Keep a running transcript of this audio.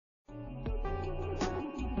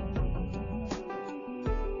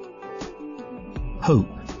Hope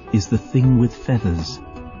is the thing with feathers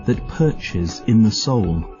that perches in the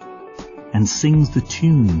soul and sings the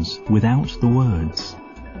tunes without the words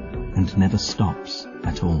and never stops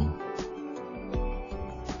at all.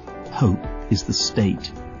 Hope is the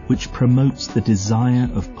state which promotes the desire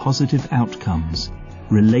of positive outcomes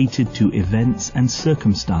related to events and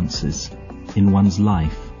circumstances in one's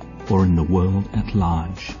life or in the world at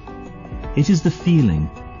large. It is the feeling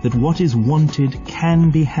that what is wanted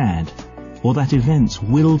can be had, or that events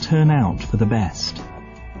will turn out for the best.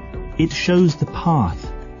 It shows the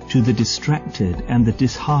path to the distracted and the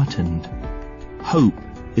disheartened. Hope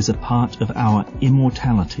is a part of our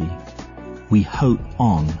immortality. We hope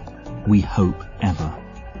on, we hope ever.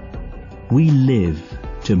 We live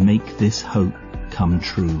to make this hope come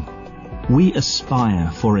true. We aspire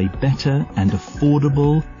for a better and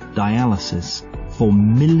affordable dialysis for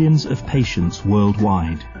millions of patients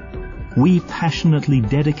worldwide. We passionately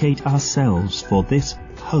dedicate ourselves for this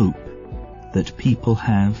hope that people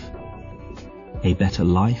have a better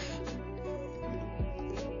life,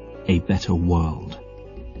 a better world.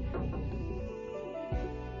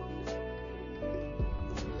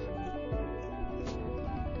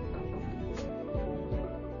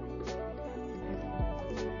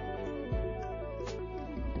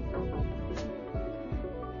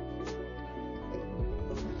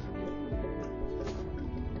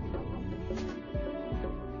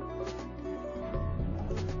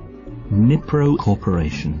 Nipro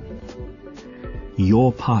Corporation,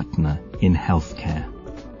 your partner in healthcare.